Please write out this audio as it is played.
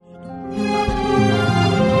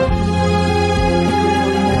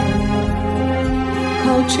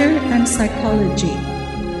Culture and Psychology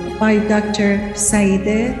by Dr.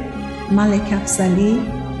 Saideh Malikafzali,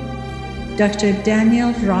 Dr.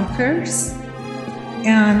 Daniel Rockers,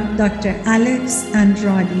 and Dr. Alex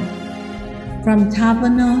Andrade from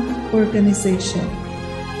Tavana Organization.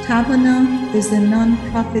 Tavana is a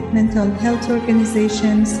non-profit mental health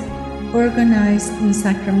organization organized in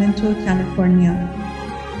Sacramento, California.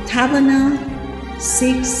 Tavana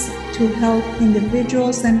seeks to help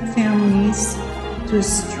individuals and families to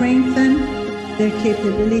strengthen their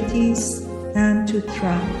capabilities and to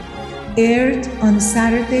thrive. Aired on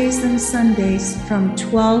Saturdays and Sundays from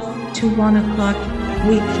 12 to 1 o'clock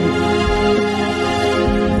weekly.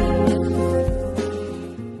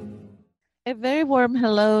 A very warm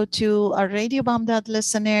hello to our Radio Bamdad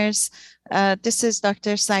listeners. This is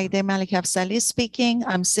Dr. Saideh Malikafzali speaking.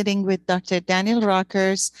 I'm sitting with Dr. Daniel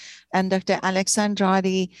Rockers and Dr. Alex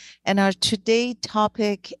Andrade. And our today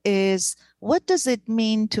topic is, what does it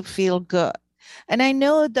mean to feel good? And I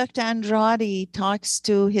know Dr. Andrade talks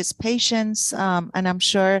to his patients, and I'm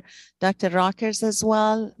sure Dr. Rockers as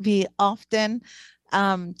well. We often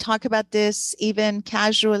talk about this even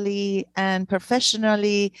casually and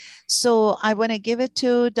professionally. So I want to give it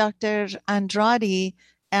to Dr. Andrade,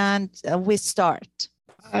 and we start.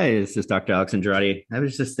 Hi, this is Dr. Alex Andrade. I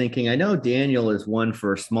was just thinking, I know Daniel is one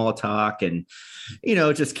for small talk and,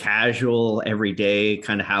 just casual, everyday,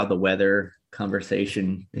 kind of how the weather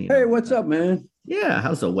conversation. Hey, what's up, man? Yeah,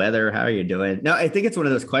 how's the weather? How are you doing? No, I think it's one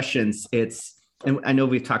of those questions. And I know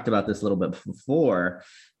we've talked about this a little bit before.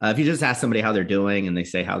 If you just ask somebody how they're doing and they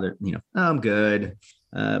say how they're, oh, I'm good.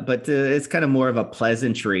 But it's kind of more of a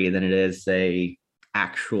pleasantry than it is a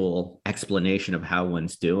actual explanation of how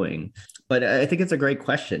one's doing. But I think it's a great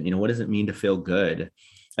question. What does it mean to feel good?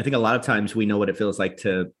 I think a lot of times we know what it feels like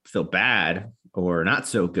to feel bad or not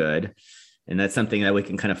so good. And that's something that we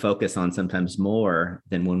can kind of focus on sometimes more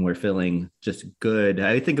than when we're feeling just good.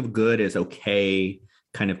 I think of good as okay,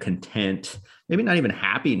 kind of content, maybe not even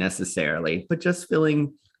happy necessarily, but just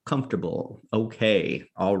feeling comfortable, okay,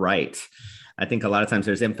 all right. I think a lot of times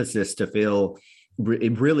there's emphasis to feel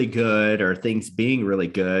really good or things being really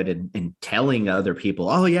good and telling other people,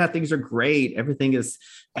 oh yeah, things are great. Everything is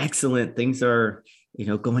excellent. Things are,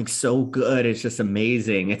 going so good. It's just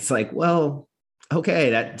amazing. It's like, well,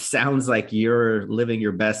 okay, that sounds like you're living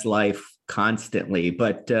your best life constantly.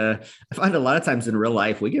 But I find a lot of times in real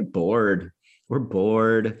life, we get bored. We're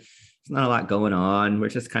bored. There's not a lot going on. We're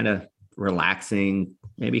just kind of relaxing,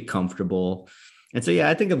 maybe comfortable. And so, yeah,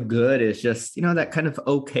 I think of good as just, that kind of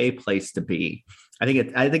okay place to be. I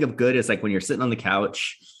think of good as like when you're sitting on the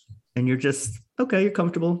couch and you're just, okay, you're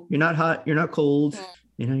comfortable. You're not hot. You're not cold.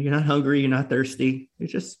 You're not hungry. You're not thirsty.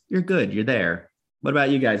 You're good. You're there. What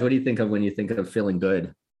about you guys? What do you think of when you think of feeling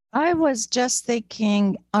good? I was just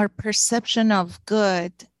thinking our perception of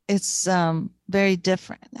good is very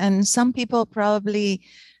different. And some people probably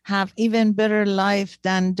have even better life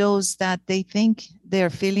than those that they think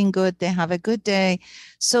they're feeling good. They have a good day.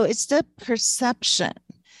 So it's the perception.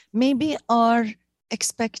 Maybe our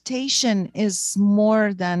expectation is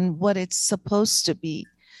more than what it's supposed to be.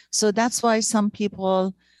 So that's why some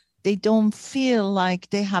people, they don't feel like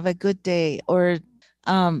they have a good day, or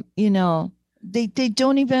they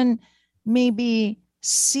don't even maybe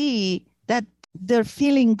see that they're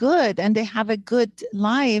feeling good and they have a good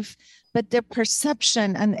life, but their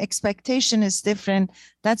perception and expectation is different.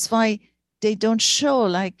 That's why they don't show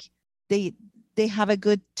like they have a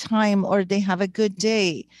good time or they have a good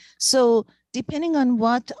day. So depending on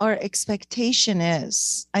what our expectation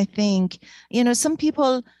is, I think, some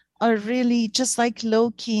people are really just like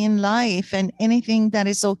low key in life, and anything that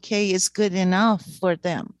is okay is good enough for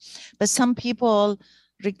them. But some people,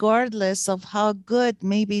 regardless of how good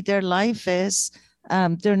maybe their life is,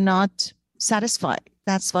 they're not satisfied.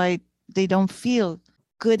 That's why they don't feel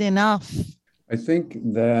good enough. I think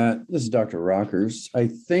that, this is Dr. Rockers, I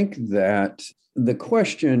think that the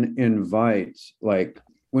question invites, like,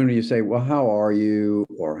 when you say, well, how are you?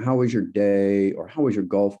 Or how was your day? Or how was your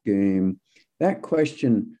golf game? That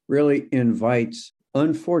question really invites,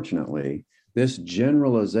 unfortunately, this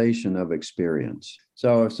generalization of experience.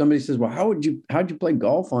 So if somebody says, well, how'd you play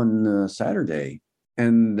golf on Saturday?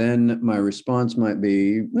 And then my response might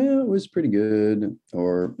be, well, it was pretty good,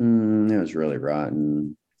 or it was really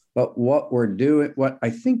rotten. But what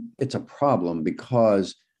I think it's a problem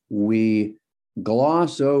because we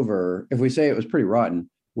gloss over, if we say it was pretty rotten,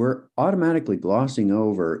 we're automatically glossing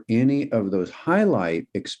over any of those highlight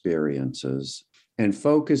experiences and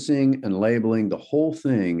focusing and labeling the whole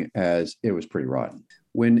thing as it was pretty rotten.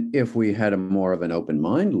 When if we had a more of an open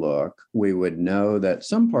mind look, we would know that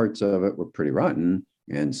some parts of it were pretty rotten,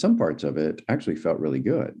 And some parts of it actually felt really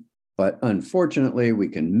good. But unfortunately, we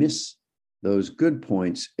can miss those good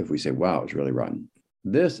points if we say, wow, it's really rotten.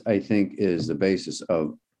 This, I think, is the basis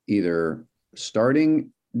of either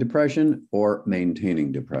starting depression or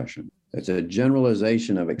maintaining depression. It's a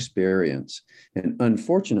generalization of experience. And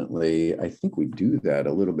unfortunately, I think we do that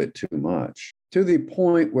a little bit too much, to the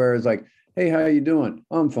point where it's like, hey, how you doing?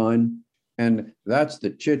 I'm fine. And that's the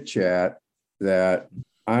chit chat that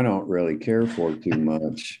I don't really care for too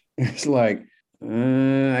much. It's like,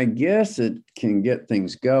 I guess it can get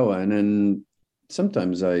things going. And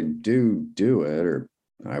sometimes I do it, or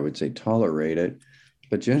I would say tolerate it.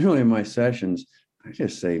 But generally in my sessions, I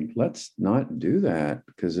just say, let's not do that,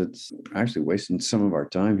 because it's actually wasting some of our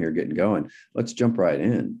time here getting going. Let's jump right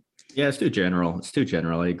in. Yeah, it's too general. It's too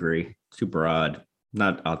general. I agree. It's too broad.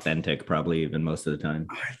 Not authentic, probably even most of the time.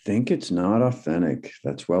 I think it's not authentic.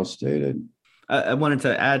 That's well stated. I wanted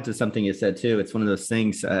to add to something you said too. It's one of those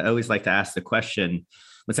things. I always like to ask the question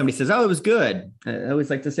when somebody says, "Oh, it was good." I always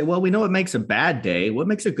like to say, "Well, we know what makes a bad day. What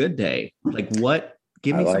makes a good day? Like what?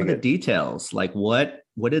 Give me some of the details. Like what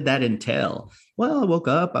did that entail?" Well, I woke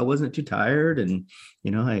up. I wasn't too tired, and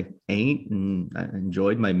I ate and I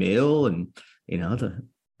enjoyed my meal, and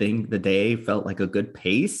the day felt like a good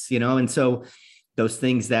pace. And so those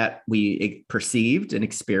things that we perceived and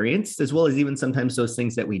experienced, as well as even sometimes those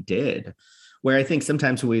things that we did. Where I think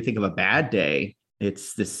sometimes when we think of a bad day,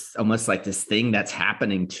 it's this almost like this thing that's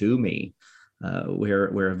happening to me.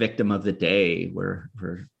 We're a victim of the day. We're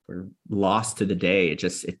lost to the day.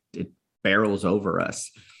 It barrels over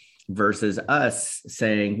us, versus us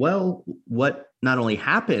saying, well, what not only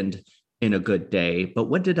happened in a good day, but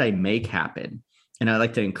what did I make happen? And I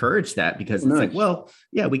like to encourage that, because it's like, well,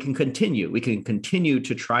 yeah, we can continue. We can continue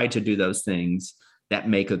to try to do those things that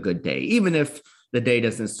make a good day, even if the day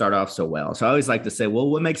doesn't start off so well. So I always like to say, well,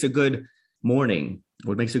 what makes a good morning?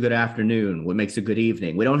 What makes a good afternoon? What makes a good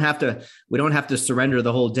evening? We don't have to surrender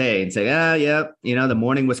the whole day and say, the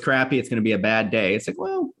morning was crappy, it's going to be a bad day. It's like,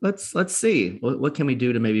 well, let's see. What can we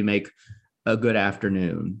do to maybe make a good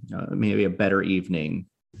afternoon, maybe a better evening?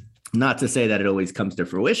 Not to say that it always comes to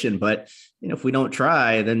fruition, but if we don't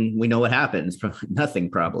try, then we know what happens. Nothing,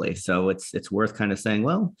 probably. So it's worth kind of saying,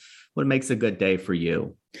 well, what makes a good day for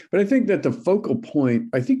you? But I think that the focal point,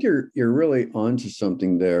 I think you're really onto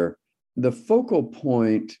something there. The focal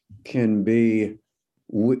point can be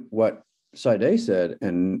what Sade said,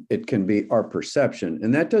 and it can be our perception.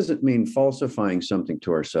 And that doesn't mean falsifying something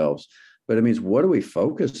to ourselves, but it means, what do we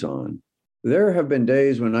focus on? There have been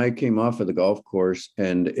days when I came off of the golf course,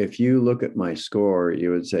 and if you look at my score,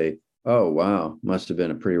 you would say, oh, wow, must have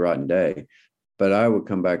been a pretty rotten day. But I would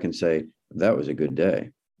come back and say, that was a good day.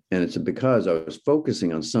 And it's because I was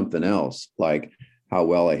focusing on something else, like how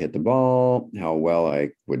well I hit the ball, how well I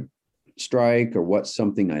would strike, or what's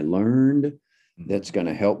something I learned that's going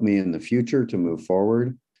to help me in the future to move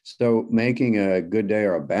forward. So making a good day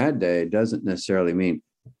or a bad day doesn't necessarily mean,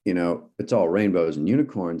 it's all rainbows and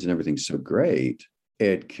unicorns and everything's so great.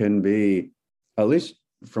 It can be, at least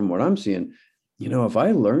from what I'm seeing, if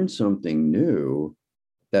I learn something new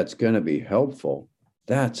that's going to be helpful,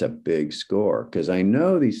 that's a big score, because I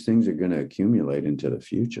know these things are going to accumulate into the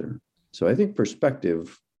future. So I think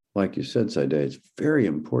perspective, like you said, Sade, it's a very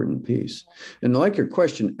important piece. And like your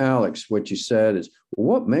question, Alex, what you said is,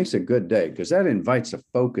 what makes a good day? Because that invites a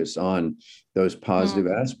focus on those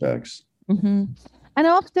positive aspects. Mm-hmm. And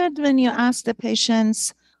often when you ask the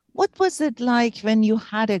patients, what was it like when you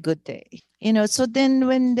had a good day? So then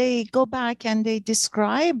when they go back and they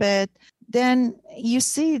describe it, then you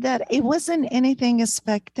see that it wasn't anything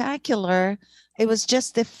spectacular. It was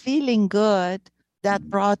just the feeling good that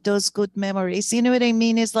brought those good memories. You know what I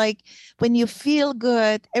mean? It's like when you feel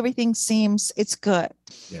good, everything seems it's good.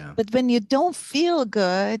 Yeah. But when you don't feel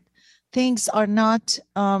good, things are not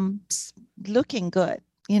looking good,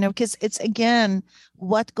 because it's, again,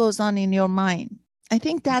 what goes on in your mind. I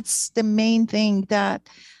think that's the main thing, that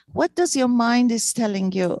what does your mind is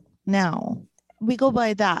telling you now? We go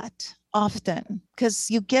by that often,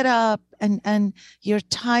 because you get up and you're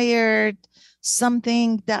tired,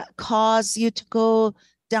 something that caused you to go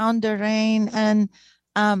down the rain, and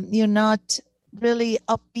you're not really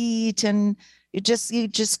upbeat, and you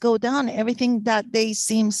just go down. Everything that day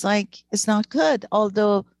seems like it's not good,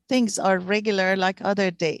 although things are regular like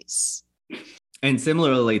other days. And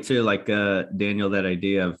similarly too, like Daniel, that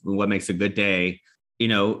idea of what makes a good day,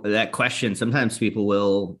 that question, sometimes people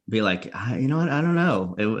will be like, you know what, I don't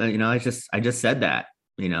know. I just said that,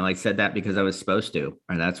 I said that because I was supposed to,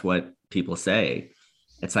 or that's what people say.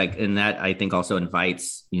 It's like, and that I think also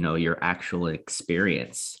invites, your actual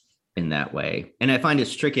experience in that way. And I find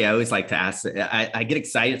it's tricky. I always like to ask, I get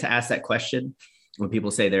excited to ask that question when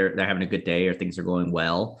people say they're having a good day or things are going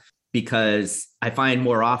well, because I find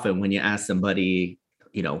more often when you ask somebody,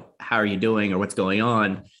 how are you doing or what's going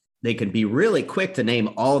on, they can be really quick to name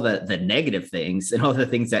all the negative things and all the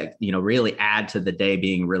things that, really add to the day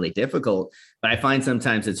being really difficult. But I find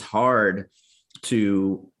sometimes it's hard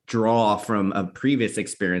to draw from a previous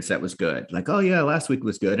experience that was good. Like, oh yeah, last week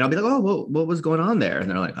was good. And I'll be like, oh, well, what was going on there? And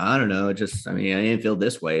they're like, I don't know. I didn't feel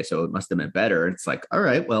this way, so it must've been better. It's like, all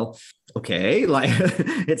right, well, okay. Like,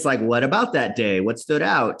 it's like, what about that day? What stood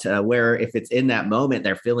out? Where if it's in that moment,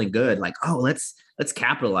 they're feeling good. Like, oh, let's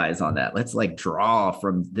capitalize on that. Let's like draw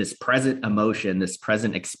from this present emotion, this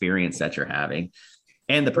present experience that you're having,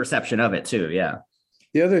 and the perception of it too. Yeah.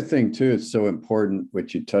 The other thing too, it's so important,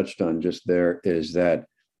 which you touched on just there, is that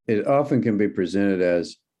it often can be presented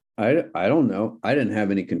as, I don't know, I didn't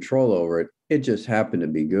have any control over it. It just happened to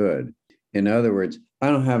be good. In other words, I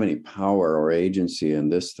don't have any power or agency in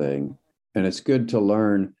this thing. And it's good to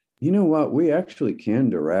learn, you know what, we actually can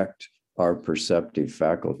direct our perceptive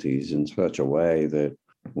faculties in such a way that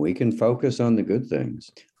we can focus on the good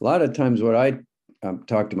things. A lot of times what I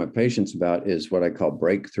talk to my patients about is what I call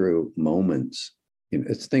breakthrough moments.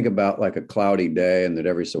 Let's think about like a cloudy day, and that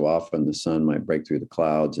every so often the sun might break through the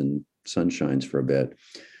clouds and sun shines for a bit.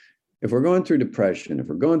 If we're going through depression, if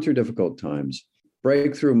we're going through difficult times,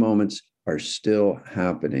 breakthrough moments are still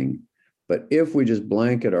happening. But if we just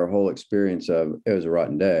blanket our whole experience of it was a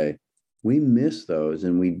rotten day, we miss those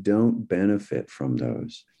and we don't benefit from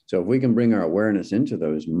those. So if we can bring our awareness into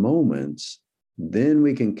those moments, then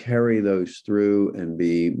we can carry those through and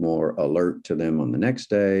be more alert to them on the next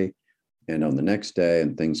day and on the next day,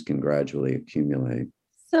 and things can gradually accumulate.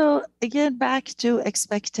 So again, back to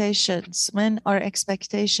expectations. When our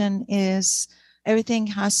expectation is everything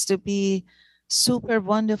has to be super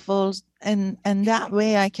wonderful, and that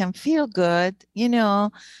way I can feel good,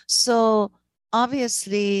 So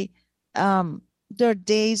obviously, there are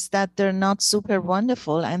days that they're not super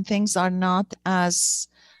wonderful and things are not as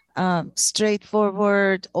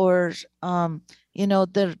straightforward, or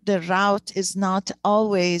the route is not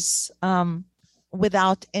always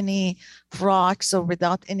without any rocks or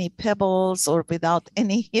without any pebbles or without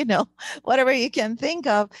any, whatever you can think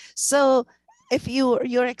of. So if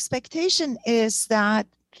your expectation is that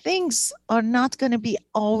things are not going to be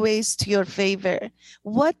always to your favor,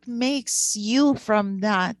 what makes you from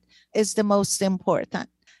that is the most important.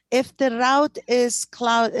 If the route is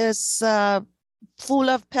full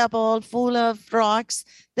of pebble, full of rocks,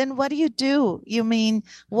 then what do? You mean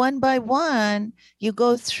one by one, you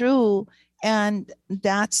go through, and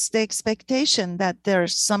that's the expectation, that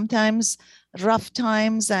there's sometimes rough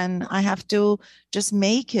times, and I have to just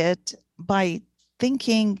make it by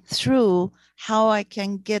thinking through how I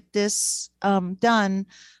can get this done,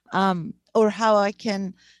 or how I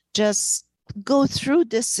can just go through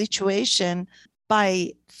this situation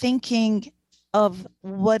by thinking of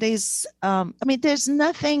what is, there's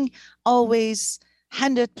nothing always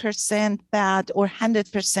 100% bad or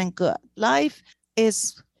 100% good. Life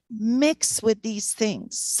is mixed with these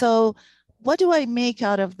things. So what do I make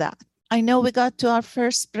out of that? I know we got to our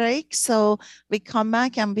first break, so we come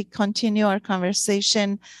back and we continue our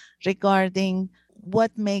conversation regarding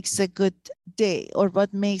what makes a good day or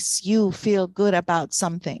what makes you feel good about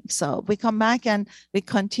something. So we come back and we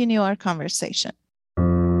continue our conversation.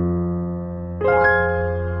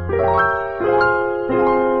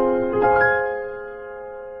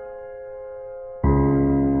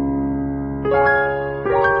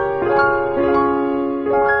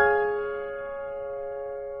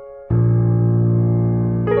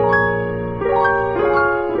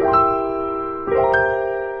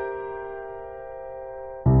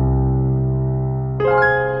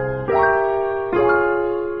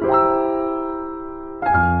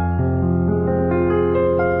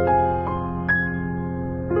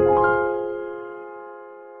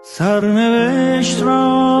 سرنوشت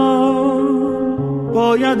را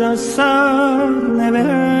باید از سر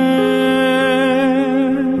نوشت،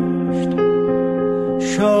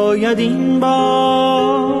 شاید این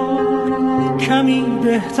بار کمی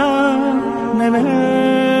بهتر نوشت.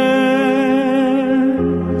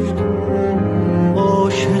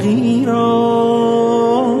 عاشقی را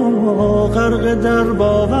غرق در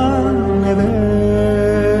باور نوشت،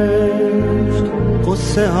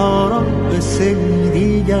 قصه ها را قصه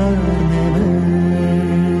دیگر نوشت.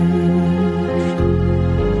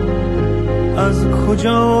 از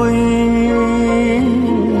کجا این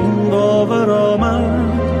باور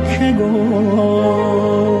آمد که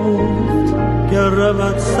گفت گر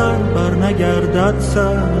رود سر بر نگردد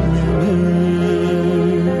سر نوشت.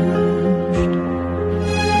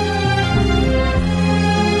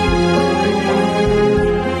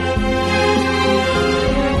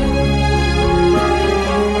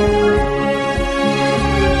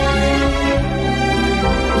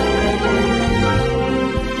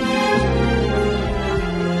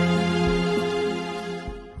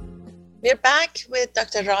 We're back with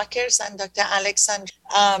Dr. Rockers and Dr. Alexandra.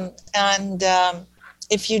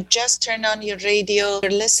 If you just turn on your radio,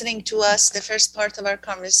 you're listening to us, the first part of our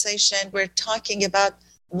conversation, we're talking about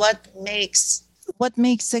what makes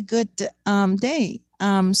a good day.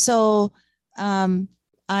 I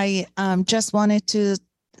just wanted to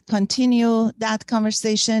continue that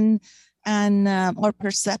conversation, and our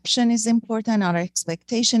perception is important, our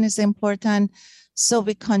expectation is important. So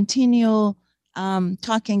we continue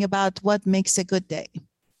talking about what makes a good day.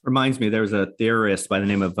 Reminds me, there's a theorist by the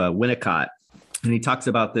name of Winnicott, and he talks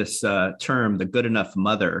about this term, the good enough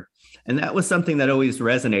mother. And that was something that always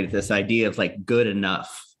resonated, this idea of like good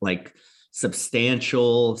enough, like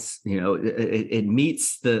substantial, it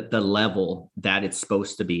meets the level that it's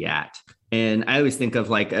supposed to be at. And I always think of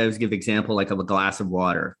I always give the example like of a glass of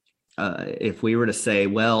water. If we were to say,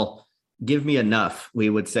 well, give me enough,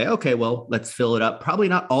 we would say, okay, well, let's fill it up. Probably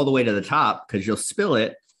not all the way to the top because you'll spill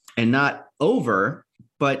it, and not over,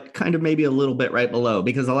 but kind of maybe a little bit right below.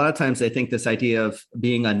 Because a lot of times I think this idea of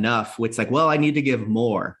being enough, it's like, well, I need to give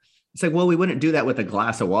more. It's like, well, we wouldn't do that with a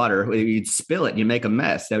glass of water. You'd spill it and you make a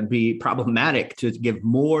mess. That would be problematic to give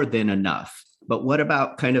more than enough. But what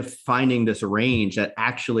about kind of finding this range that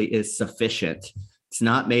actually is sufficient? It's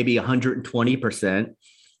not maybe 120%.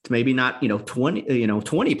 It's maybe not,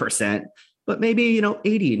 20%, but maybe,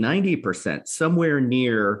 80, 90%, somewhere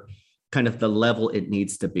near kind of the level it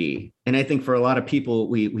needs to be. And I think for a lot of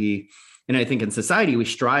people, and I think in society, we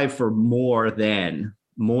strive for more than,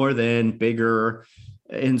 bigger.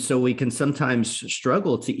 And so we can sometimes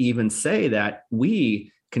struggle to even say that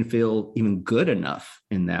we can feel even good enough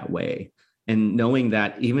in that way. And knowing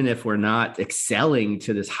that even if we're not excelling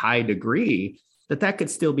to this high degree, that could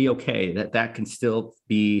still be okay, that can still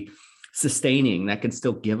be sustaining, that can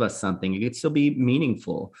still give us something. It could still be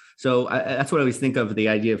meaningful. So that's what I always think of, the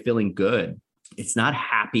idea of feeling good. It's not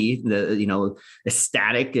happy,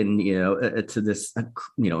 ecstatic and, to this,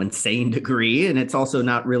 insane degree. And it's also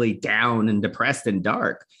not really down and depressed and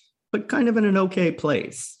dark, but kind of in an okay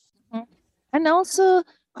place. And also,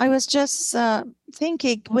 I was just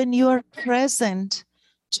thinking, when you are present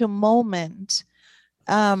to moment,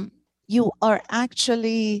 you are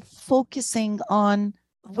actually focusing on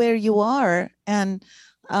where you are and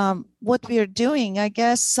what we are doing. I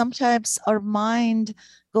guess sometimes our mind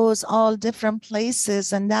goes all different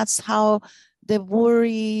places, and that's how the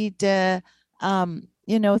worry, the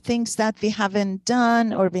things that we haven't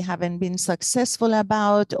done or we haven't been successful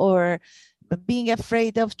about, or being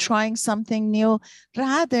afraid of trying something new.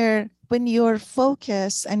 Rather, when you're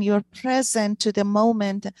focused and you're present to the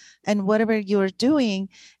moment and whatever you're doing,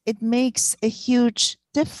 it makes a huge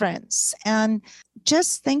difference. And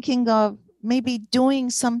just thinking of maybe doing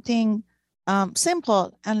something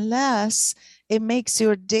simple and less, it makes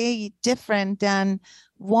your day different than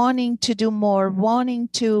wanting to do more, wanting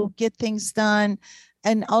to get things done.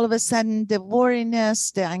 And all of a sudden the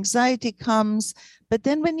worriness, the anxiety comes. But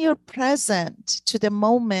then when you're present to the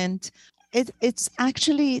moment, it's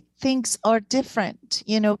actually, things are different,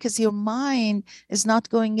 because your mind is not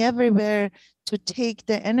going everywhere to take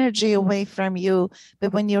the energy away from you.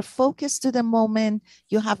 But when you're focused to the moment,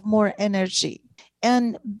 you have more energy.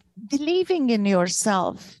 And believing in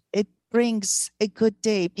yourself, it brings a good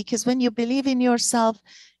day, because when you believe in yourself,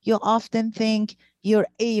 you often think you're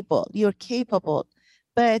able, you're capable,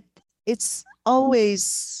 but it's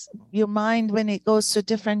always your mind, when it goes to a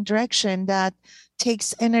different direction, that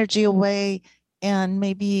takes energy away, and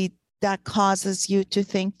maybe that causes you to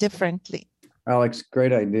think differently. Alex,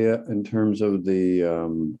 great idea in terms of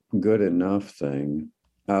the good enough thing.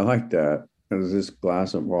 I like that. Is this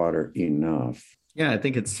glass of water enough? Yeah, I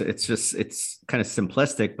think it's kind of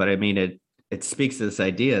simplistic, but I mean, it speaks to this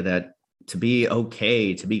idea that to be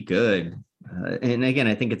okay, to be good. And again,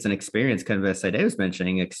 I think it's an experience, kind of as Saideh was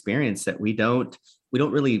mentioning, experience that we don't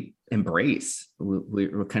really embrace.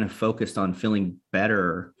 We're kind of focused on feeling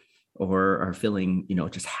better or are feeling,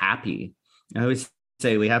 just happy. I always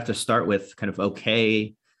say we have to start with kind of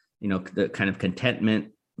okay, the kind of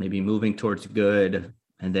contentment, maybe moving towards good,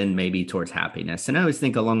 and then maybe towards happiness. And I always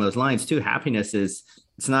think along those lines too, happiness it's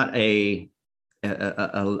not a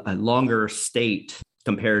longer state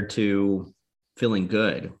compared to feeling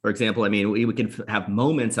good. For example, I mean, we can have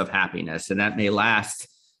moments of happiness, and that may last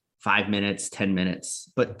 5 minutes, 10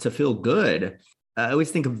 minutes, but to feel good, I always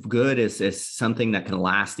think of good as something that can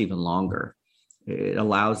last even longer. It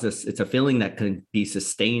allows us, it's a feeling that can be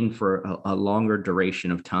sustained for a longer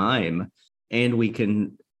duration of time. And we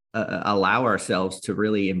can allow ourselves to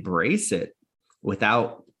really embrace it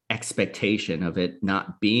without expectation of it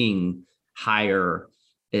not being higher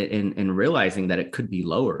and realizing that it could be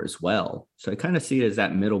lower as well. So I kind of see it as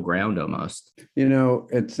that middle ground almost.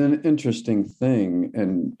 It's an interesting thing.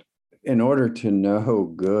 And in order to know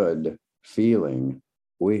good feeling,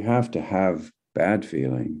 we have to have bad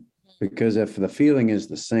feeling. Because if the feeling is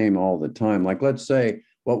the same all the time, like let's say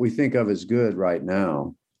what we think of as good right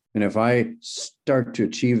now, and if I start to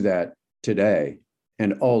achieve that today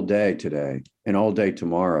and all day today and all day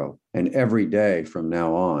tomorrow and every day from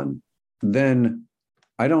now on, then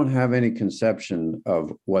I don't have any conception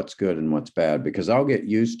of what's good and what's bad, because I'll get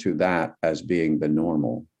used to that as being the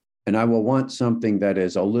normal. And I will want something that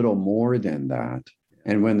is a little more than that.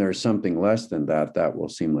 And when there's something less than that, that will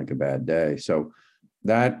seem like a bad day. So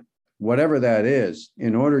that, whatever that is,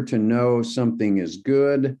 in order to know something is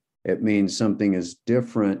good, it means something is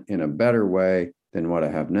different in a better way than what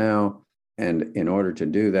I have now. And in order to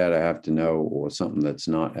do that, I have to know something that's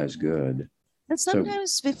not as good. And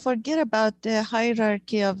sometimes we forget about the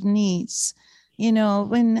hierarchy of needs.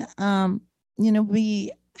 When,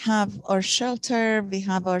 we have our shelter, we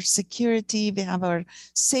have our security, we have our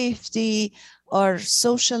safety, our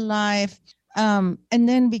social life. And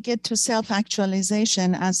then we get to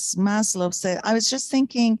self-actualization, as Maslow said. I was just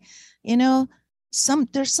thinking,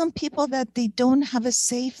 there's some people that they don't have a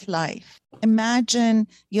safe life. Imagine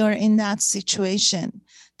you're in that situation.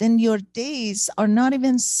 Then your days are not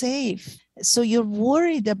even safe. So you're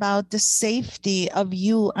worried about the safety of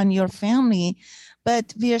you and your family.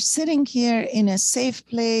 But we are sitting here in a safe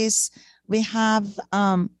place. We have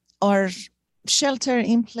our shelter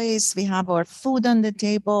in place. We have our food on the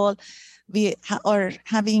table. We are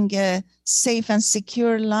having a safe and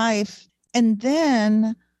secure life. And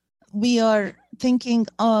then we are thinking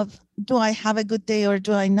of, do I have a good day or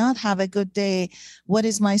do I not have a good day? What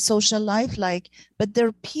is my social life like? But there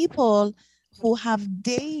are people who have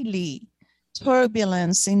daily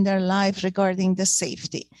turbulence in their life regarding the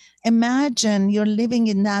safety. Imagine you're living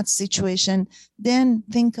in that situation. Then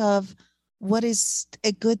think of, what is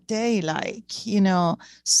a good day like,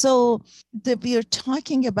 So we are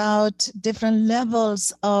talking about different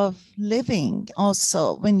levels of living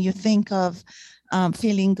also when you think of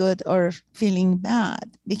feeling good or feeling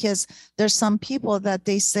bad, because there's some people that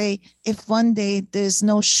they say, if one day there's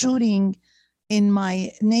no shooting in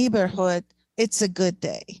my neighborhood, it's a good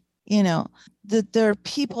day. That there are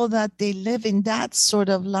people that they live in that sort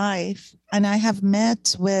of life. And I have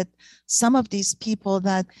met with some of these people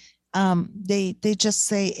that they just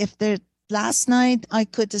say, if last night I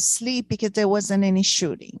could sleep because there wasn't any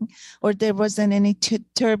shooting, or there wasn't any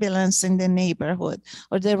turbulence in the neighborhood,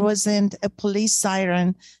 or there wasn't a police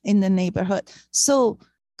siren in the neighborhood. So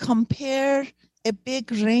compare a big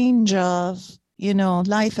range of,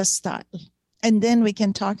 lifestyle. And then we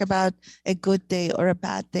can talk about a good day or a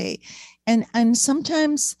bad day. And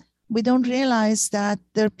sometimes we don't realize that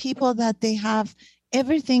there are people that they have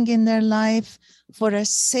everything in their life for a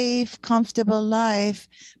safe, comfortable life,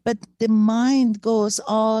 but the mind goes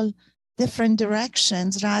all different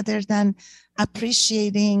directions rather than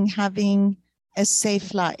appreciating having a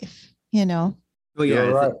safe life, Well, yeah,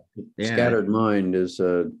 you're right. Scattered mind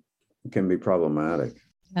can be problematic.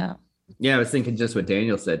 Yeah. Yeah, I was thinking just what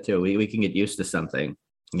Daniel said too. We can get used to something,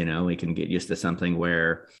 we can get used to something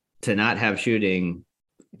where to not have shooting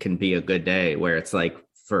can be a good day, where it's like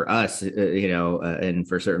for us, and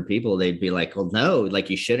for certain people, they'd be like, well, no, like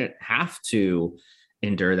you shouldn't have to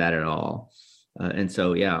endure that at all. And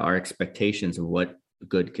so, yeah, our expectations of what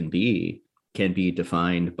good can be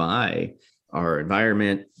defined by our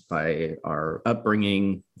environment, by our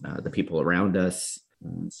upbringing, the people around us.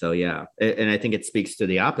 So, yeah. And I think it speaks to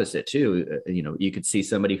the opposite, too. You could see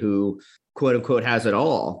somebody who, quote unquote, has it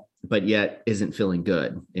all, but yet isn't feeling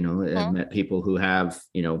good. I've met people who have,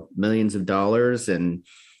 millions of dollars and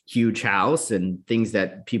huge house and things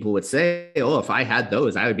that people would say, oh, if I had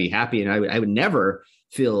those, I would be happy. And I would never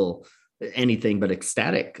feel anything but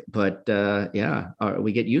ecstatic. But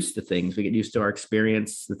we get used to things. We get used to our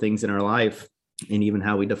experience, the things in our life, and even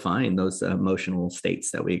how we define those emotional states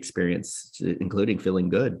that we experience, including feeling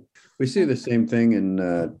good. We see the same thing in,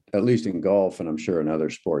 at least in golf, and I'm sure in other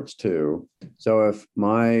sports too. So if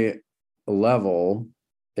my level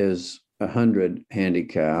is 100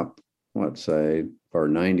 handicap, let's say, or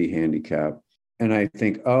 90 handicap, and I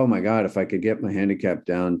think, oh my God, if I could get my handicap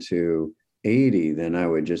down to 80, then I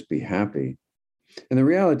would just be happy. And the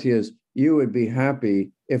reality is, you would be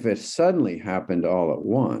happy if it suddenly happened all at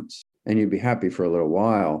once, and you'd be happy for a little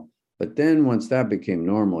while. But then once that became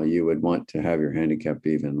normal, you would want to have your handicap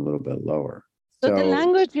even a little bit lower. So the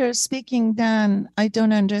language you're speaking, Dan, I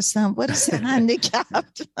don't understand. What is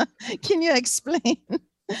handicapped? Can you explain?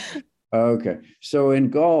 Okay. So in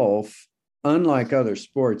golf, unlike other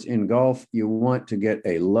sports, in golf, you want to get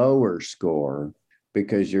a lower score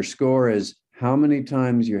because your score is how many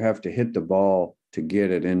times you have to hit the ball to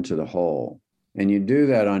get it into the hole. And you do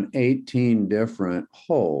that on 18 different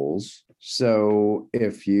holes. So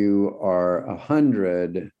if you are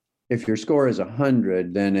 100, if your score is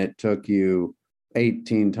 100, then it took you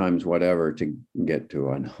 18 times whatever to get to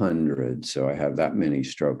 100. So I have that many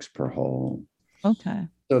strokes per hole. Okay.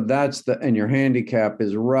 So that's and your handicap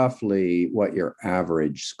is roughly what your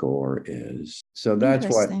average score is. So that's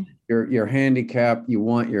what your handicap, you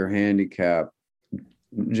want your handicap,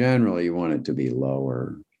 generally you want it to be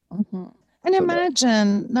lower. Mm-hmm. And so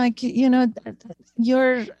imagine, like, you know,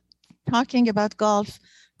 you're talking about golf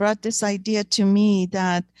brought this idea to me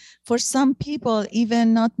that for some people,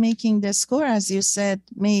 even not making the score, as you said,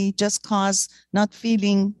 may just cause not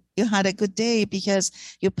feeling you had a good day because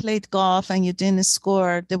you played golf and you didn't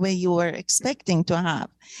score the way you were expecting to have.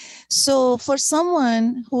 So for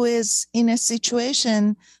someone who is in a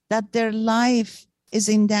situation that their life is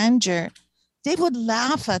in danger, they would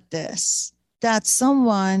laugh at this, that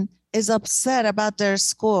someone is upset about their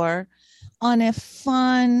score on a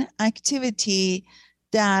fun activity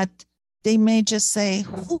that they may just say,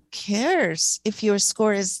 who cares if your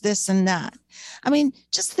score is this and that? I mean,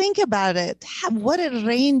 just think about it. What a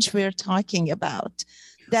range we're talking about.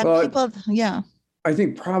 That people, yeah. I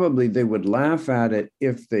think probably they would laugh at it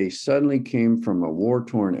if they suddenly came from a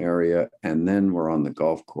war-torn area and then were on the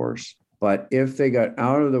golf course. But if they got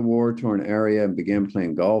out of the war-torn area and began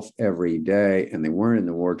playing golf every day and they weren't in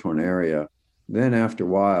the war-torn area, then after a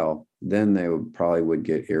while, then they would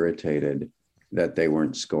get irritated that they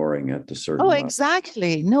weren't scoring at the certain level.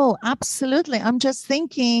 Exactly. No, absolutely. I'm just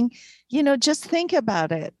thinking, you know, just think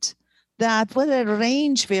about it, that what a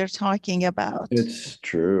range we're talking about. It's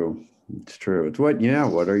true. It's true. It's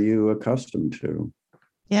what are you accustomed to?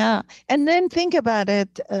 Yeah. And then think about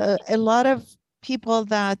it. A lot of people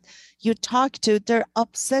that you talk to, they're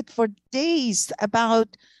upset for days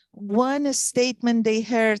about one statement they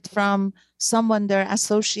heard from someone they're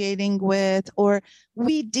associating with, or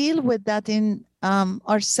we deal with that in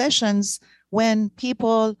our sessions when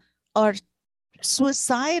people are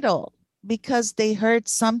suicidal because they heard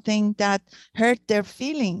something that hurt their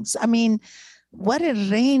feelings. I mean, what a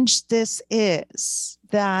range this is,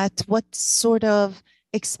 that what sort of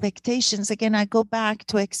expectations, again, I go back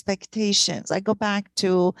to expectations. I go back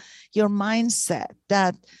to your mindset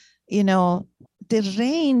that, you know, the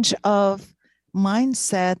range of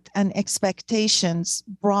mindset and expectations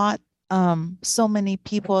brought so many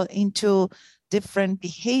people into different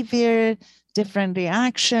behavior, different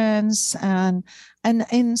reactions. And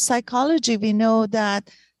in psychology, we know that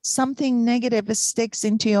something negative sticks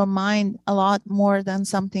into your mind a lot more than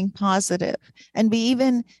something positive. And we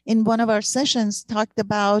even in one of our sessions talked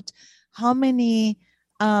about how many,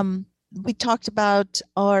 we talked about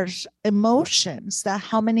our emotions, that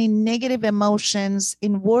how many negative emotions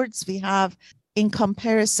in words we have in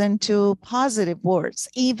comparison to positive words.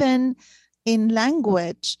 Even in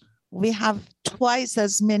language, we have twice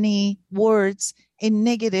as many words in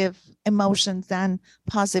negative emotions than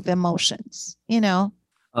positive emotions, you know?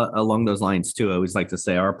 Along those lines too, I always like to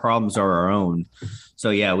say our problems are our own.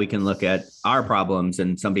 So yeah, we can look at our problems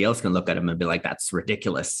and somebody else can look at them and be like, that's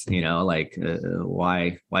ridiculous. You know, like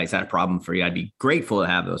why is that a problem for you? I'd be grateful to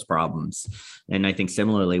have those problems. And I think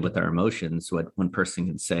similarly with our emotions, what one person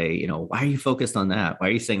can say, you know, why are you focused on that? Why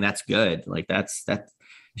are you saying that's good? Like that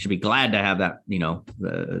you should be glad to have that, you know,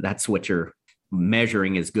 that's what you're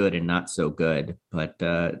measuring is good and not so good. But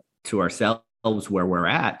to ourselves, where we're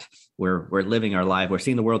at, we're living our life, we're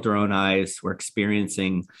seeing the world through our own eyes, we're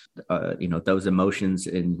experiencing you know, those emotions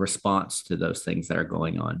in response to those things that are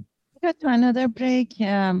going on. Go to another break.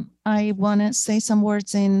 I want to say some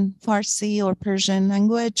words in Farsi or Persian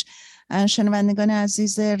language. شنوندگان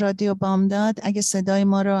عزیز رادیو بامداد، اگه صدای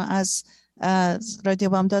ما رو از رادیو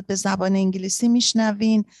بامداد به زبان انگلیسی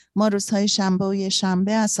میشنوین، ما روزهای شنبه و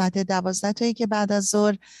شنبه از ساعت 12 تا 1 بعد از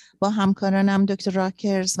ظهر با همکارانم دکتر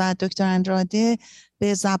راکرز و دکتر اندراده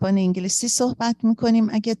به زبان انگلیسی صحبت میکنیم.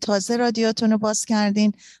 اگه تازه رادیوتون رو باز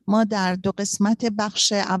کردین، ما در 2 قسمت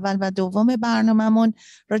بخش اول و دوم برنامه‌مون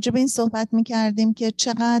راجع به این صحبت میکردیم که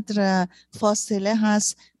چقدر فاصله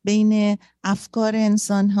هست بین افکار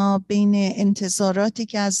انسان‌ها، بین انتظاراتی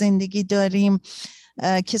که از زندگی داریم.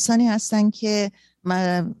 کسانی هستن که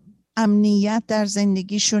امنیت در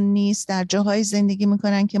زندگیشون نیست، در جاهای زندگی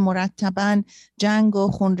میکنن که مرتباً جنگ و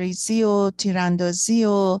خونریزی و تیراندازی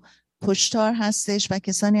و کشتار هستش، و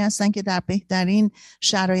کسانی هستن که در بهترین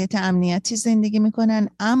شرایط امنیتی زندگی میکنن.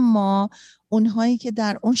 اما اونهایی که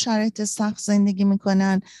در اون شرایط سخت زندگی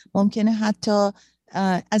میکنن ممکنه حتی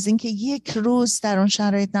از اینکه یک روز در اون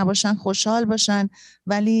شرایط نباشن خوشحال باشن،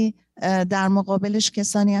 ولی در مقابلش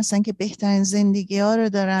کسانی هستن که بهترین زندگی ها رو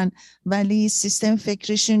دارن ولی سیستم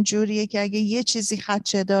فکریشون جوریه که اگه یه چیزی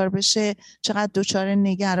خدشه دار بشه چقدر دچار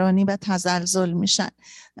نگرانی و تزلزل میشن.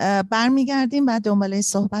 برمیگردیم و دنباله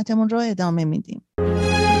صحبتمون رو ادامه میدیم.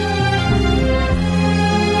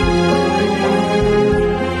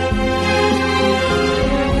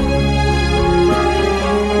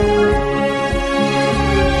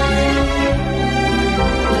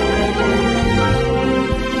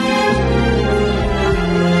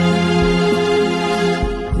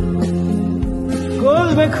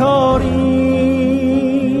 بکاری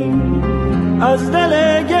از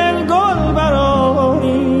دل گل گل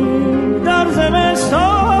براری در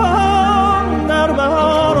زمستان در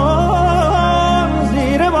بهاران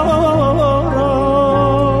زیر باران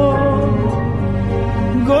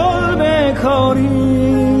گل بکاری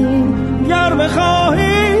گر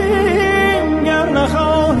بخواهیم گر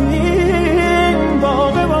نخواهیم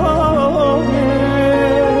باغ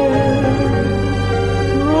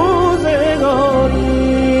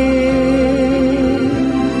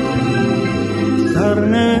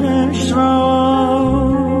سرنوشت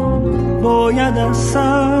را باید از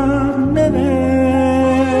سر نوشت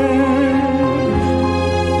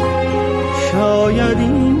شاید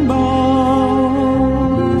این بار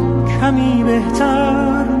کمی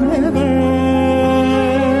بهتر نوشت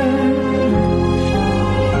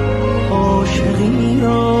عاشقی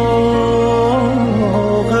را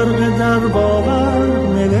غرق در باور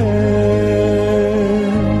نوشت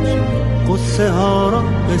قصه ها را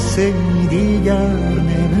قصه دیگر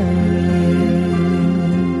نوشت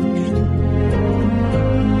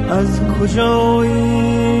از کجا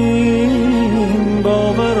این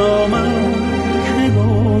باور آمد که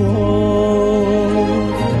گفت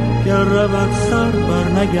گر رود سر بر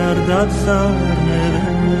نگردد سر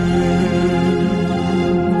نوشت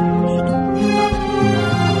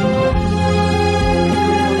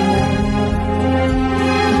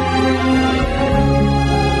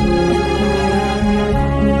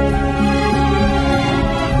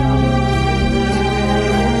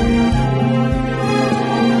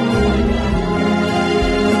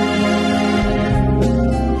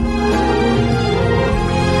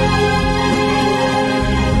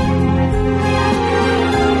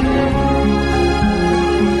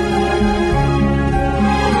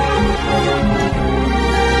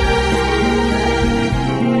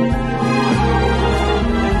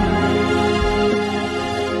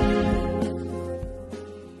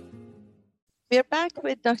We're back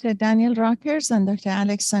with Dr. Daniel Rockers and Dr.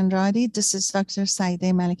 Alex Sanradi. This is Dr.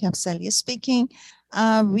 Saideh Malik-Afzalieh speaking.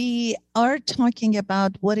 We are talking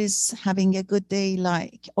about what is having a good day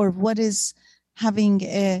like, or what is having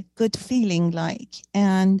a good feeling like.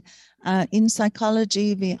 And in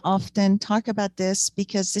psychology, we often talk about this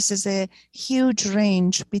because this is a huge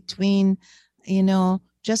range between,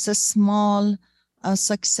 just a small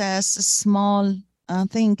success, a small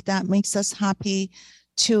thing that makes us happy,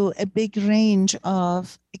 to a big range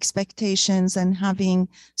of expectations and having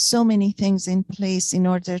so many things in place in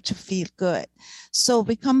order to feel good. So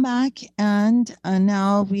we come back and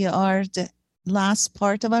now we are the last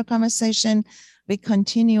part of our conversation. We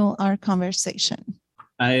continue our conversation.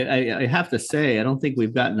 I have to say, I don't think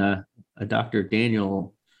we've gotten a Dr.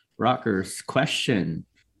 Daniel Rockers question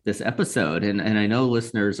this episode. And I know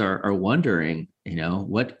listeners are wondering,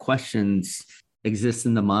 what questions exists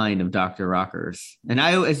in the mind of Dr. Rockers. And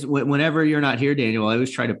I always, whenever you're not here, Daniel, I always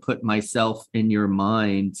try to put myself in your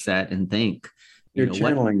mindset and think. You're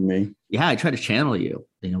channeling me. Yeah, I try to channel you.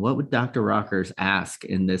 What would Dr. Rockers ask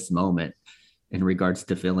in this moment in regards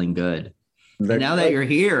to feeling good? And now that you're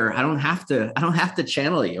here, I don't have to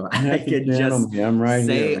channel you. I can just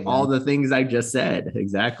say all the things I just said.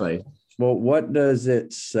 Exactly. Well, what does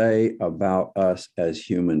it say about us as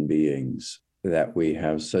human beings that we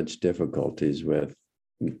have such difficulties with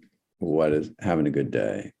what is having a good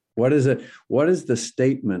day? What is it? What is the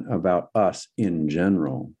statement about us in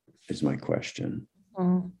general is my question.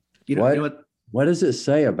 What does it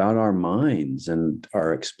say about our minds and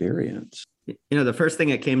our experience? The first thing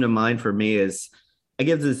that came to mind for me is, I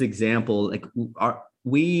give this example, like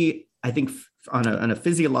I think on a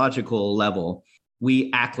physiological level,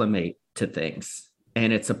 we acclimate to things.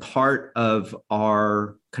 And it's a part of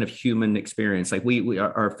our kind of human experience. Like we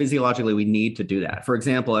are physiologically, we need to do that. For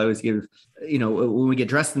example, I always give, when we get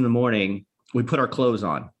dressed in the morning, we put our clothes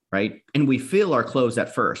on, right? And we feel our clothes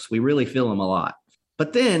at first. We really feel them a lot.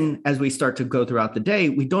 But then as we start to go throughout the day,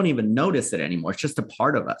 we don't even notice it anymore. It's just a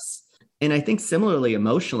part of us. And I think similarly,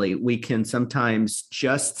 emotionally, we can sometimes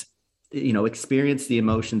just experience the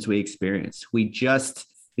emotions we experience. We just,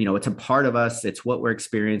 it's a part of us. It's what we're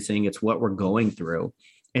experiencing. It's what we're going through.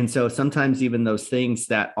 And so sometimes even those things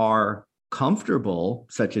that are comfortable,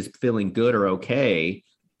 such as feeling good or okay,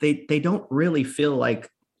 they don't really feel like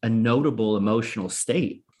a notable emotional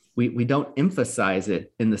state. We don't emphasize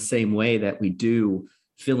it in the same way that we do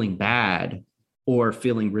feeling bad or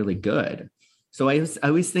feeling really good. So I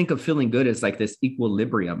always think of feeling good as like this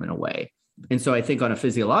equilibrium in a way. And so I think on a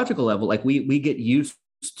physiological level, like we get used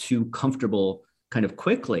to comfortable kind of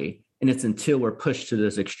quickly. And it's until we're pushed to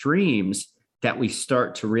those extremes that we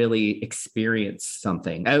start to really experience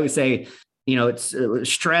something. I always say, it's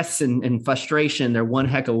stress and frustration. They're one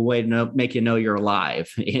heck of a way to make you know you're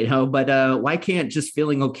alive, but why can't just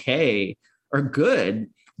feeling okay or good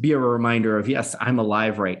be a reminder of, yes, I'm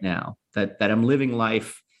alive right now, that I'm living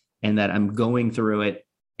life and that I'm going through it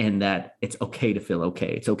and that it's okay to feel okay.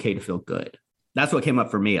 It's okay to feel good. That's what came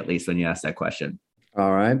up for me, at least when you asked that question.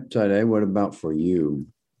 All right, Tade, what about for you?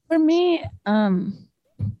 For me,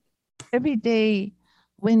 every day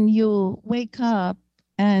when you wake up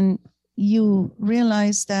and you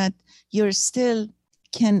realize that you still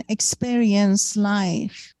can experience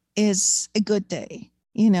life is a good day.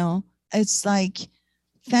 It's like,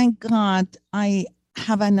 thank God I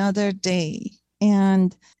have another day.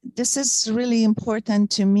 And this is really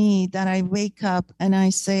important to me, that I wake up and I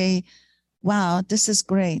say, wow, this is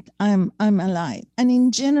great. I'm alive. And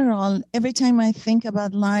in general, every time I think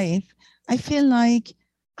about life, I feel like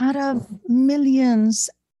out of millions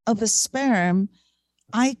of sperm,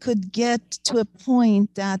 I could get to a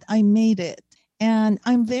point that I made it. And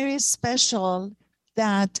I'm very special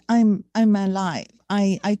that I'm alive.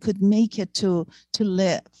 I could make it to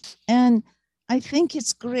live. And I think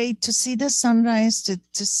it's great to see the sunrise,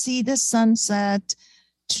 to see the sunset,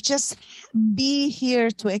 to just be here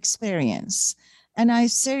to experience. And I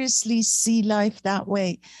seriously see life that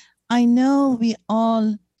way. I know we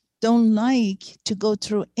all don't like to go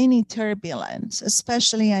through any turbulence,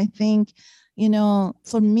 especially I think,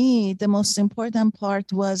 for me, the most important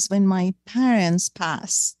part was when my parents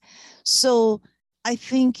passed. So I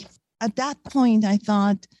think at that point, I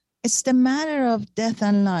thought, it's the matter of death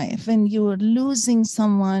and life. And you're losing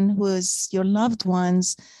someone who is your loved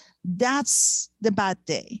ones, that's the bad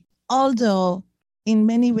day. Although in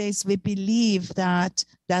many ways we believe that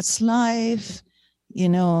that's life,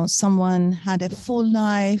 someone had a full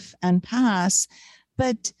life and passed.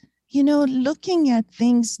 But, looking at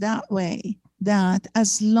things that way, that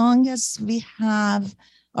as long as we have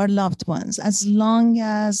our loved ones, as long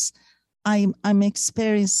as I'm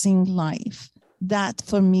experiencing life, that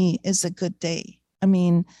for me is a good day. I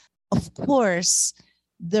mean, of course,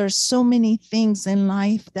 there's so many things in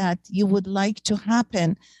life that you would like to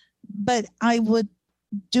happen, but I would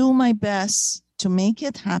do my best to make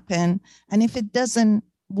it happen. And if it doesn't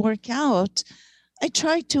work out, I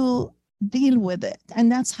try to deal with it.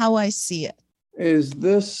 And that's how I see it. Is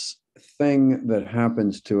this thing that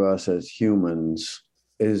happens to us as humans,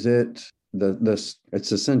 is it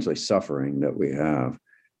it's essentially suffering that we have?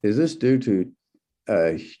 Is this due to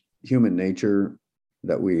human nature,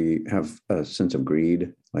 that we have a sense of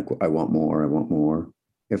greed? Like, I want more.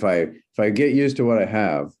 If I get used to what I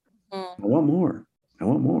have, I want more.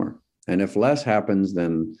 And if less happens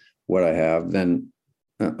than what I have, then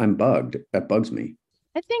I'm bugged. That bugs me.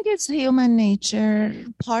 I think it's human nature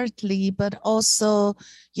partly, but also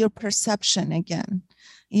your perception again.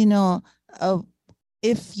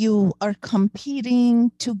 If you are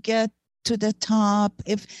competing to get to the top,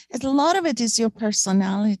 if a lot of it is your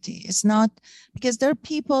personality. It's not, because there are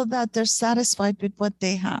people that they're satisfied with what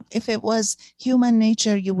they have. If it was human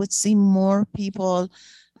nature, you would see more people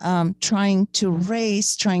trying to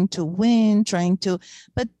race, trying to win,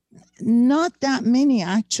 but not that many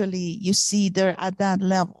actually you see they're at that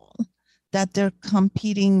level, that they're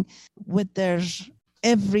competing with their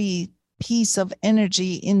every piece of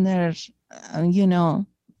energy in their,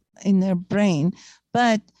 in their brain.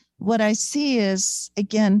 But what I see is,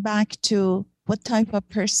 again, back to what type of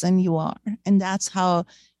person you are. And that's how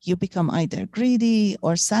you become either greedy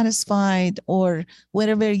or satisfied, or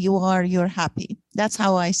wherever you are, you're happy. That's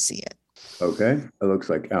how I see it. Okay. It looks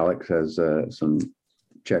like Alex has some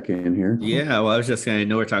check-in here. Yeah, well, I was just saying, I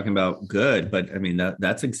know we're talking about good, but I mean,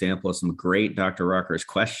 that's an example of some great Dr. Rucker's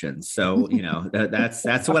questions. So,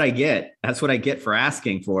 that's what I get. That's what I get for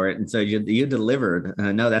asking for it. And so you delivered.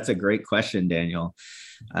 No, that's a great question, Daniel.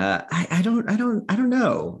 I don't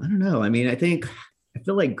know. I mean, I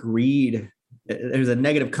feel like greed, there's a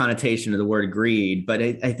negative connotation to the word greed, but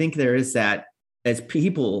I think there is that as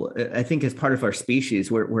people, I think as part of our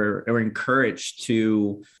species, we're encouraged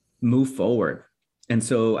to move forward And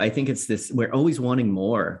so I think it's this, we're always wanting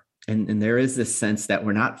more. And there is this sense that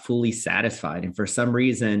we're not fully satisfied. And for some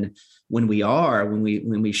reason, when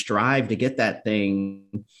we strive to get that thing,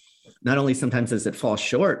 not only sometimes does it fall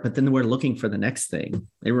short, but then we're looking for the next thing.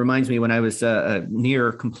 It reminds me when I was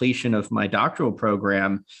near completion of my doctoral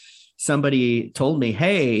program, somebody told me,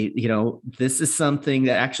 hey, this is something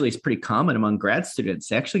that actually is pretty common among grad students.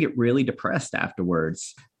 They actually get really depressed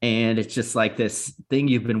afterwards. And it's just like this thing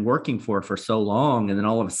you've been working for so long. And then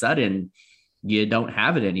all of a sudden you don't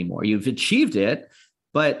have it anymore. You've achieved it,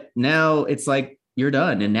 but now it's like, you're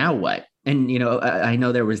done. And now what? And, I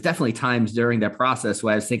know there was definitely times during that process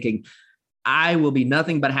where I was thinking, I will be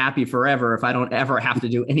nothing but happy forever if I don't ever have to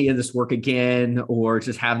do any of this work again, or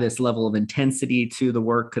just have this level of intensity to the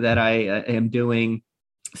work that I am doing,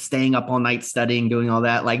 staying up all night studying, doing all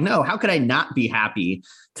that. Like, no, how could I not be happy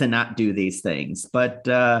to not do these things? But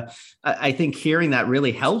I think hearing that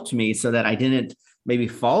really helped me so that I didn't maybe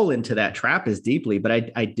fall into that trap as deeply, but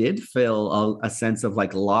I did feel a sense of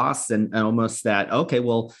like loss and almost that, okay,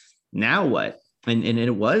 well, now what? And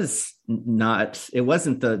it wasn't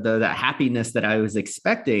the happiness that I was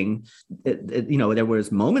expecting. There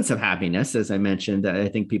was moments of happiness, as I mentioned, that I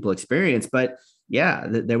think people experience, but yeah,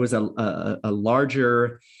 there was a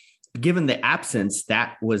larger, given the absence,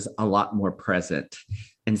 that was a lot more present.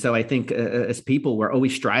 And so I think as people, we're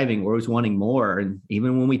always striving, we're always wanting more. And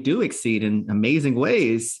even when we do exceed in amazing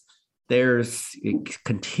ways, there's a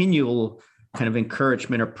continual kind of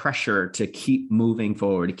encouragement or pressure to keep moving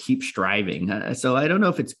forward, to keep striving. So I don't know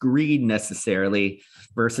if it's greed necessarily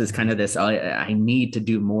versus kind of this, I need to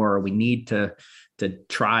do more. We need to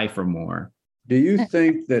try for more. Do you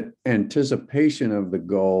think that anticipation of the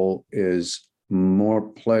goal is more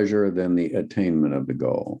pleasure than the attainment of the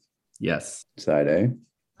goal? Yes. Side A?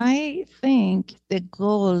 I think the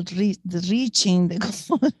goal, reaching the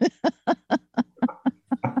goal.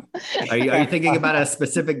 Are you thinking about a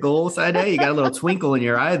specific goal, Side A? You got a little twinkle in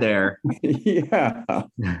your eye there. Yeah.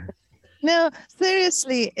 No,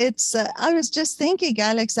 seriously, it's, I was just thinking,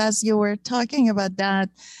 Alex, as you were talking about that,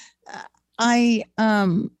 I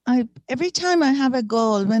every time I have a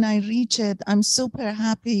goal, when I reach it, I'm super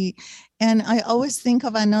happy. And I always think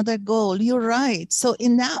of another goal. You're right. So